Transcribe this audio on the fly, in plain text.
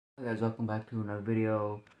Hi guys, welcome back to another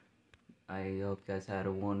video. I hope you guys had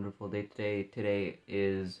a wonderful day today. Today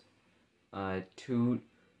is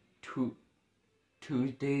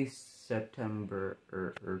Tuesday, September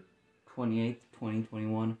 28th,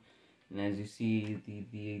 2021. And as you see,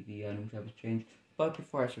 the item shop has changed. But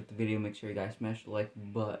before I start the video, make sure you guys smash the like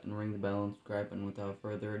button, ring the bell, and subscribe. And without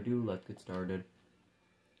further ado, let's get started.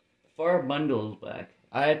 For our bundles back,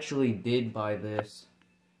 I actually did buy this.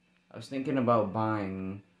 I was thinking about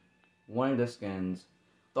buying one of the skins,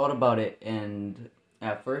 thought about it, and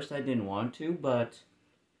at first I didn't want to, but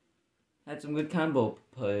had some good combo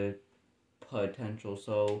potential.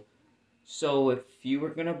 So if you were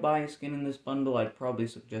gonna buy a skin in this bundle, I'd probably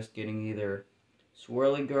suggest getting either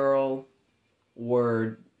Swirly Girl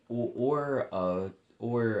or a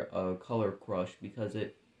Color Crush, because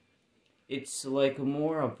it's like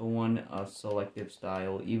more of a selective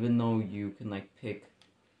style, even though you can like pick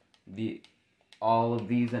all of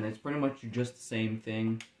these, and it's pretty much just the same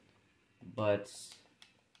thing, but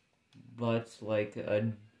like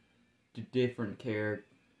a different character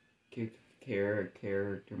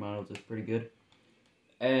models is pretty good,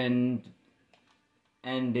 and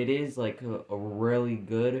it is like a really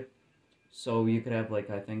good. So you could have like,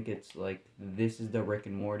 I think it's like, this is the Rick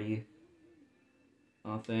and Morty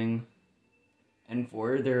thing, and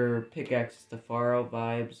for their pickaxe, the Far Out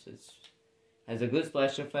vibes, has a good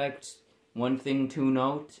splash effect. One thing to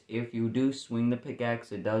note, if you do swing the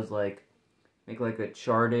pickaxe, it does like make like a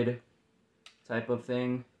charted type of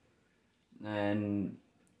thing, and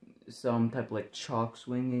some type of like chalk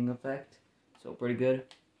swinging effect. So pretty good.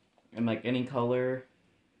 And like any color,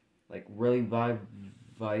 like really vibrant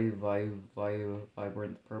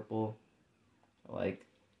purple, like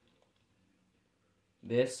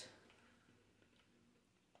this,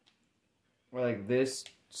 or like this.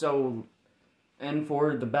 So, and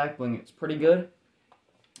for the back bling, it's pretty good.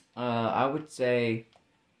 I would say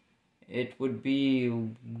it would be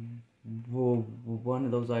one of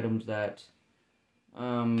those items that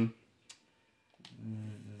I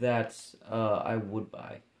would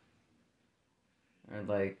buy. Or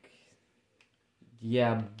like,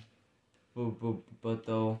 yeah, but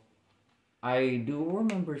though I do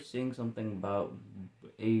remember seeing something about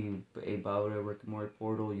a Rick and Morty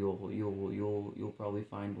portal. You'll probably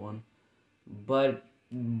find one. But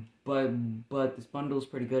this bundle is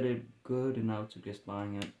pretty good, and I would suggest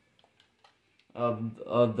buying it.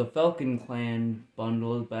 The Falcon Clan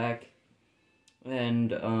bundle is back, and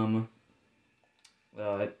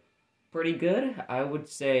pretty good. I would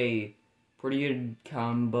say pretty good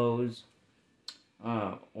combos,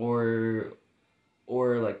 or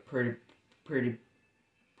like pretty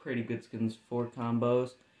good skins for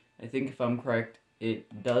combos. I think if I'm correct,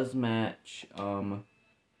 it does match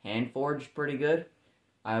hand forged pretty good.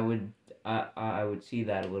 I would see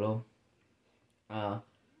that a little.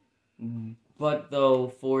 But though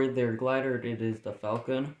for their glider, it is the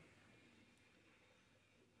Falcon.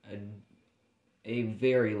 A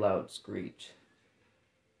very loud screech.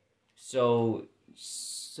 So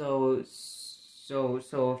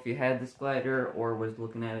if you had this glider or was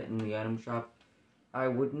looking at it in the item shop, I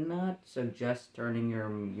would not suggest turning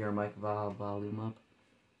your mic volume up.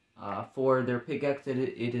 For their pickaxe, it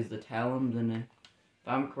is the Talons, and if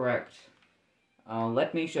I'm correct,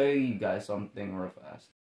 let me show you guys something real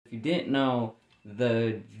fast. If you didn't know,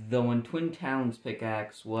 the one Twin Talons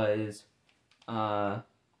pickaxe was the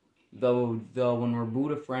one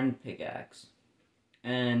Reboot a Friend pickaxe,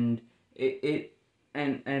 and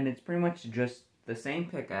it's pretty much just the same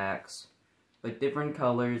pickaxe but different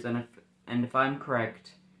colors, and if I'm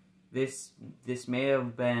correct, this may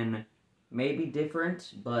have been maybe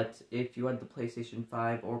different, but if you had the PlayStation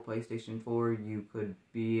 5 or PlayStation 4, you could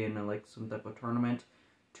be in like some type of tournament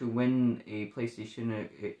to win a PlayStation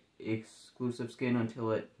exclusive skin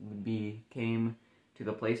until it became to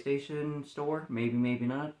the PlayStation store. Maybe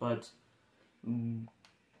not, but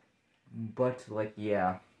like,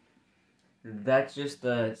 yeah, that's just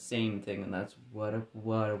the same thing, and that's what I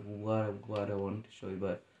wanted to show you.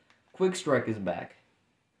 But Quick Strike is back.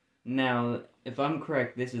 Now, if I'm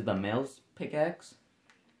correct, this is the male's pickaxe.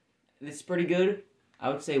 This is pretty good. I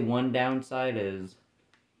would say one downside is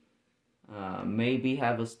maybe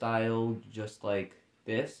have a style just like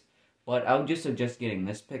this, but I would just suggest getting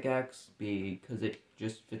this pickaxe because it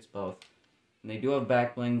just fits both. And they do have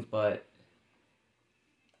back blings, but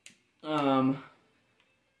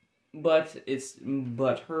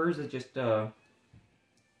hers is just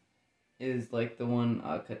is like the one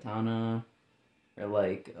katana, or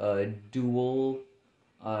like dual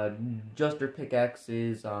just her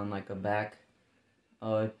pickaxes on like a back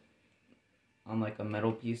on like a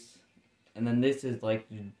metal piece And then this is like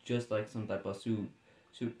just like some type of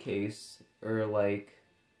suitcase or uh,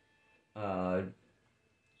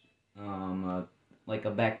 like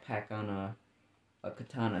a backpack on a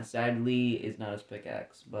katana. Sadly, it's not his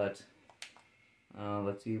pickaxe, but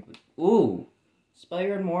let's see. Ooh,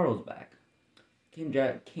 Spire Immortal's back.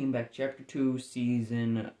 Came back chapter 2,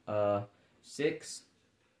 season 6,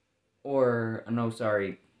 or no,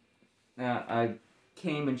 sorry, I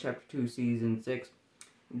came in chapter 2, season 6.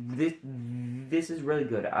 This is really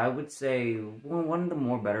good. I would say one of the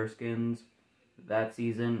more better skins that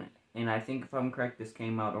season, and I think if I'm correct, this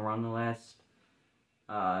came out around the last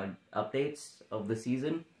updates of the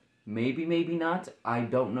season. Maybe not. I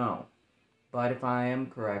don't know. But if I am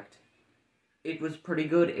correct, it was pretty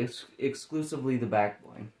good. Exclusively the back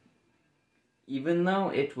bling. Even though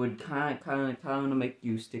it would kind of make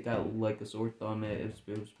you stick out like a sore thumb, it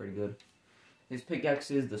was pretty good. His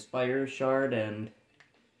pickaxe is the Spire Shard, and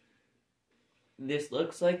this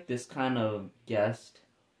looks like this kind of guessed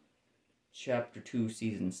chapter 2,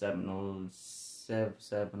 season 7, a little 7,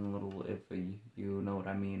 a little, if you know what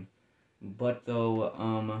I mean. But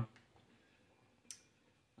though,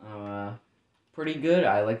 pretty good.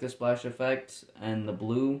 I like the splash effect and the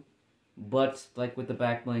blue, but like with the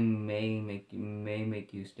back bling, may make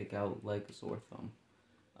you stick out like a sore thumb.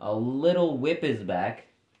 A little whip is back.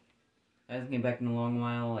 Hasn't came back in a long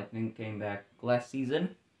while. I think it came back last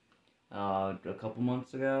season, a couple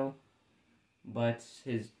months ago. But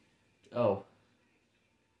his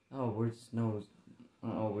where's his nose?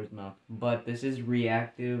 Where's his mouth? But this is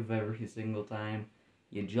reactive every single time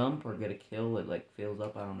you jump or get a kill. It like fills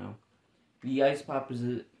up. I don't know. The ice pop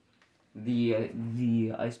is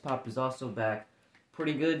the ice pop is also back.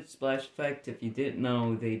 Pretty good splash effect. If you didn't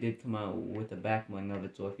know, they did come out with a back bling of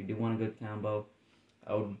it. So if you do want a good combo,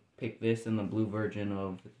 I would pick this and the blue version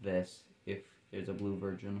of this if there's a blue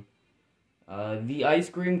version. The Ice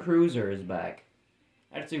Cream Cruiser is back.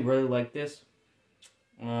 I actually really like this.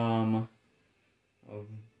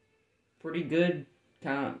 Pretty good,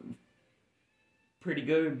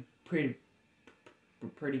 pretty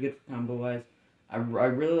good for combo wise. I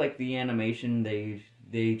really like the animation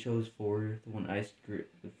they chose for the one ice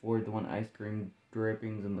cream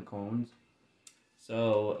drippings and the cones.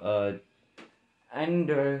 So and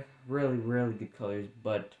really good colors,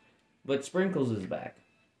 but Sprinkles is back.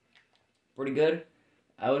 Pretty good.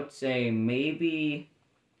 I would say maybe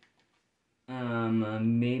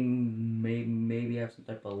maybe have some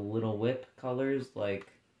type of little whip colors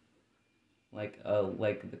like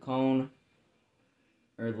the cone,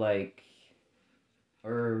 or like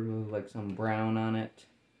some brown on it.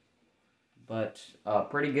 But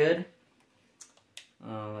pretty good.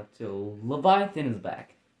 Let's see. Leviathan is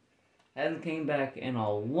back. Hasn't came back in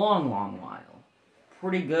a long while.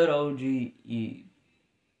 Pretty good OG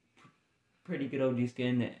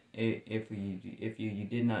skin. If you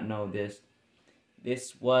did not know this,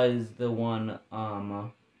 this was the one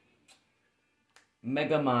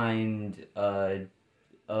Megamind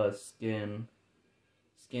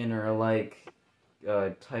skin or like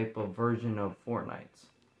type of version of Fortnite's.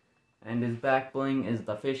 And his back bling is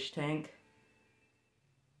the fish tank.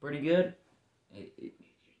 Pretty good.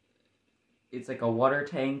 It's like a water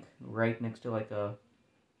tank right next to like a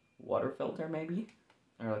water filter maybe,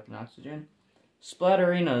 or like an oxygen.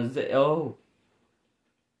 Splatterina's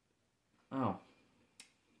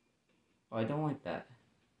I don't like that.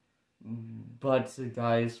 But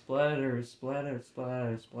guys, Splatterina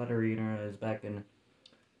is back in.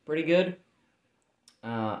 Pretty good.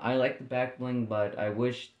 I like the back bling, but I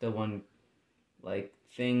wish the one like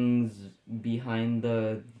things behind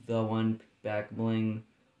the one back bling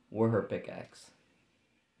were her pickaxe,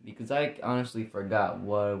 because I honestly forgot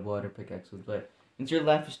what her pickaxe was. But since your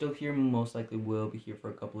laugh is still here, most likely will be here for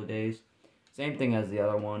a couple of days. Same thing as the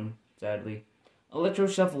other one, sadly. Electro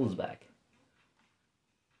Shuffle is back.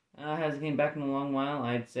 Hasn't came back in a long while.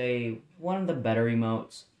 I'd say one of the better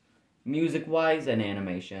emotes, music-wise and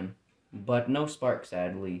animation. But no spark,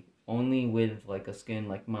 sadly. Only with like a skin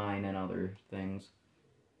like mine and other things.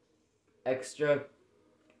 Extra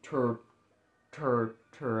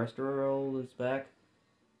terrestrial is back.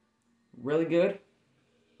 Really good.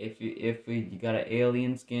 If you got an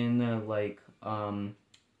alien skin like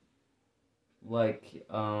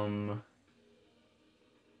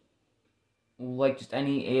just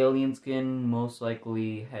any alien skin, most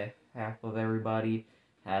likely half of everybody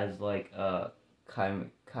has like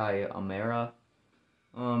Chimera.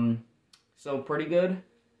 So pretty good.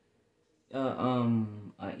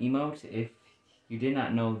 Emote. If you did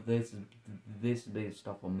not know, this big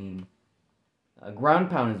stuff will mean. Ground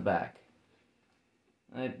Pound is back.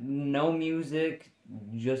 No music,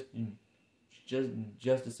 just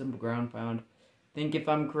just a simple ground pound. I think if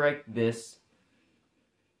I'm correct, this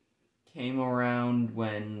came around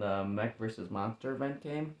when the Mech vs. Monster event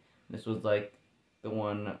came. This was like the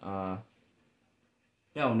one.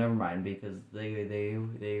 No, never mind, because they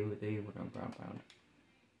were on ground pound.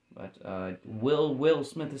 But Will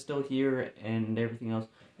Smith is still here and everything else.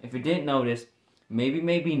 If you didn't notice,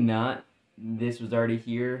 maybe not. This was already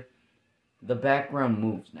here. The background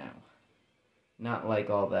moves now, not like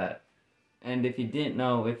all that. And if you didn't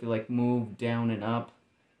know, if you like move down and up,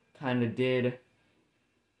 kind of did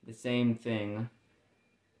the same thing.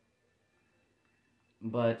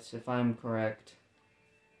 But if I'm correct,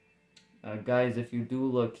 guys, if you do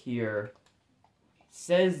look here,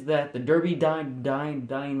 says that the Derby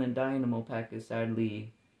Dynamo pack is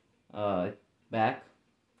sadly back.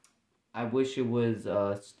 I wish it was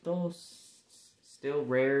still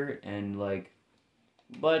rare and like,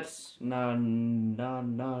 but not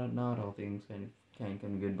all things can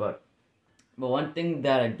come good. But one thing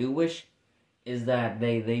that I do wish is that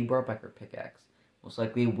they brought back her pickaxe. Most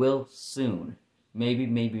likely will soon. Maybe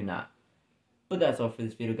not. But that's all for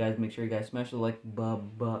this video, guys. Make sure you guys smash the like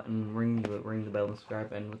button, ring the bell, and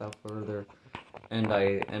subscribe. And without further, I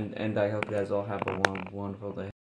hope you guys all have a wonderful day.